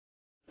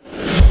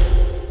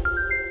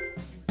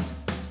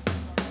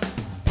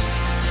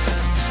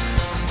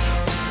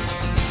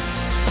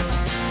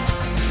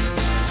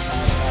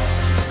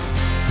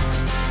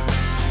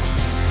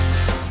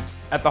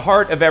At the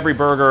heart of every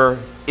burger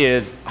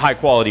is high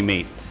quality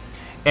meat.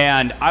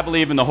 And I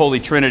believe in the Holy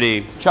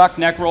Trinity. Chuck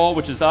neck roll,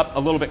 which is up a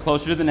little bit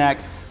closer to the neck.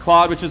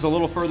 Clod, which is a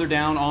little further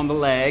down on the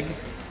leg.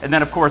 And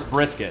then of course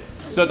brisket.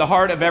 So at the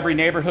heart of every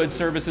neighborhood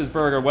services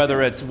burger,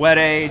 whether it's wet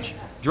age,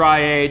 dry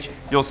age,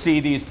 you'll see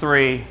these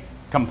three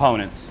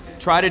components.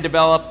 Try to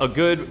develop a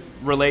good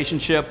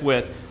relationship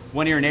with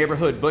one of your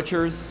neighborhood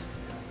butchers,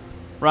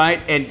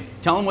 right? And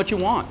tell them what you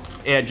want.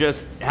 And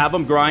just have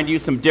them grind you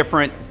some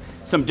different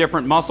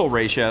muscle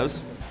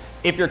ratios.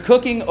 If you're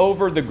cooking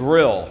over the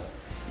grill,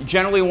 you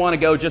generally want to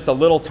go just a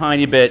little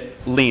tiny bit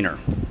leaner.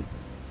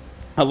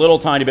 A little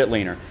tiny bit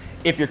leaner.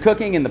 If you're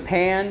cooking in the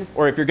pan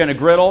or if you're going to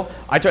griddle,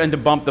 I try to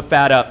bump the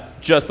fat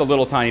up just a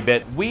little tiny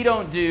bit. We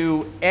don't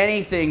do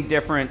anything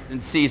different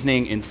in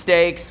seasoning in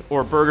steaks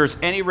or burgers.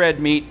 Any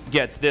red meat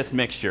gets this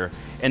mixture.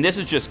 And this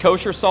is just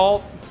kosher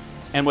salt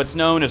and what's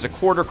known as a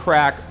quarter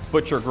crack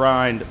butcher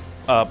grind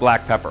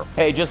black pepper.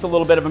 Hey, just a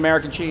little bit of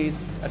American cheese.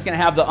 That's going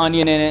to have the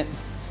onion in it.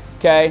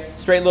 Okay,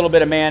 straight little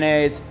bit of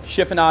mayonnaise,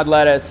 chiffonade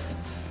lettuce,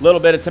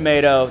 little bit of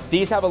tomato.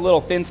 These have a little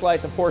thin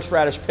slice of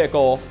horseradish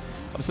pickle.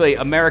 Obviously,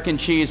 American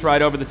cheese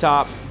right over the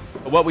top.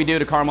 What we do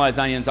to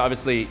caramelize onions,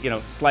 obviously,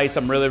 slice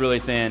them really, really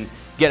thin,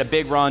 get a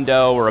big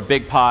rondeau or a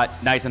big pot,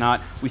 nice and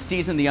hot. We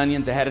season the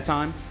onions ahead of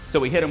time,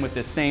 so we hit them with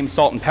this same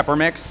salt and pepper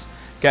mix,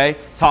 okay?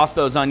 Toss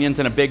those onions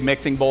in a big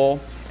mixing bowl,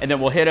 and then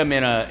we'll hit them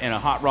in a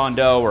hot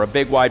rondeau or a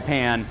big wide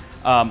pan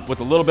with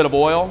a little bit of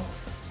oil,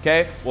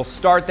 okay? We'll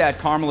start that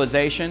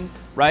caramelization,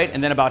 right?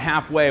 And then about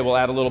halfway, we'll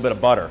add a little bit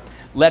of butter.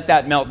 Let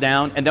that melt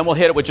down, and then we'll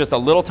hit it with just a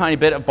little tiny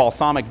bit of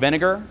balsamic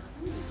vinegar,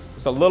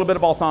 just a little bit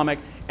of balsamic,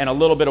 and a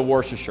little bit of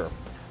Worcestershire.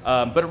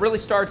 But it really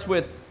starts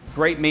with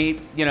great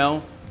meat,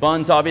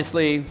 buns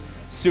obviously,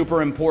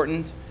 super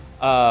important.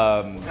 What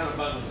kind of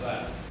bun was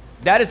that?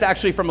 That is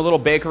actually from a little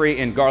bakery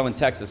in Garland,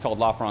 Texas called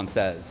La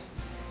Francaise.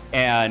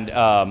 And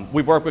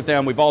we've worked with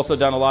them. We've also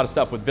done a lot of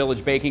stuff with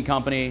Village Baking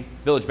Company.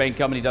 Village Baking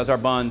Company does our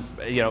buns,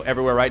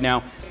 everywhere right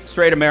now.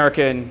 Straight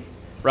American,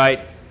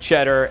 right?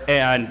 Cheddar,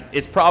 and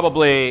it's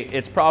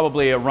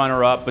probably a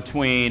runner-up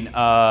between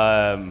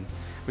a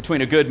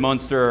good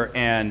Munster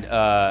and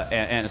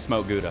a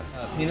smoked Gouda.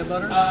 Peanut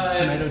butter,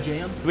 tomato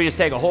jam. We just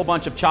take a whole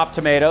bunch of chopped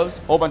tomatoes,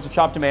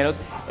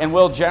 and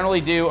we'll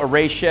generally do a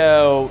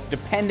ratio,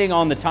 depending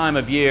on the time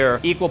of year,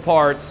 equal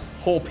parts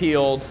whole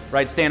peeled,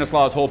 right?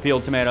 Stanislaus whole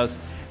peeled tomatoes,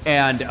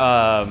 and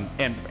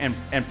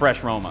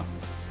fresh Roma.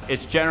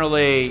 It's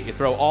generally, you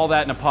throw all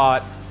that in a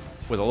pot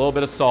with a little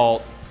bit of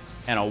salt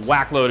and a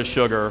whack load of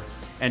sugar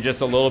and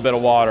just a little bit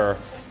of water,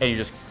 and you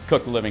just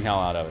cook the living hell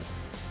out of it.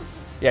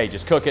 Yeah, you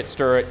just cook it,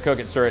 stir it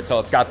till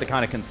it's got the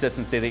kind of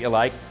consistency that you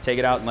like. Take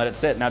it out and let it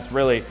sit, and it's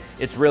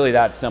really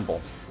that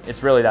simple.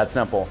 It's really that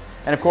simple.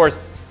 And of course,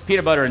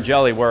 peanut butter and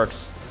jelly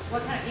works.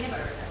 What kind of peanut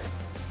butter is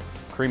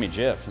it? Creamy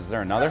Jif. Is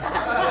there another?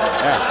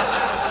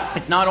 Yeah.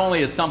 It's not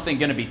only is something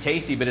going to be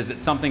tasty, but is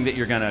it something that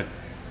you're going to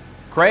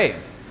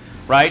crave,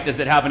 right? Does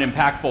it have an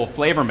impactful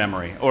flavor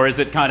memory, or is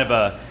it kind of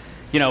a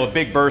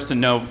big burst and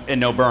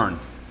no burn?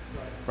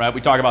 Right?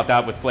 We talk about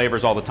that with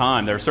flavors all the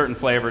time. There are certain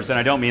flavors, and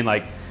I don't mean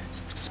like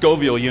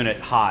Scoville unit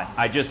hot.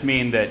 I just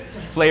mean that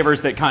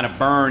flavors that kind of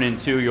burn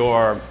into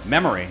your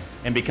memory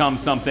and become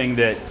something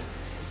that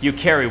you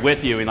carry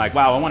with you and like,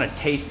 wow, I want to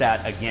taste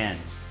that again.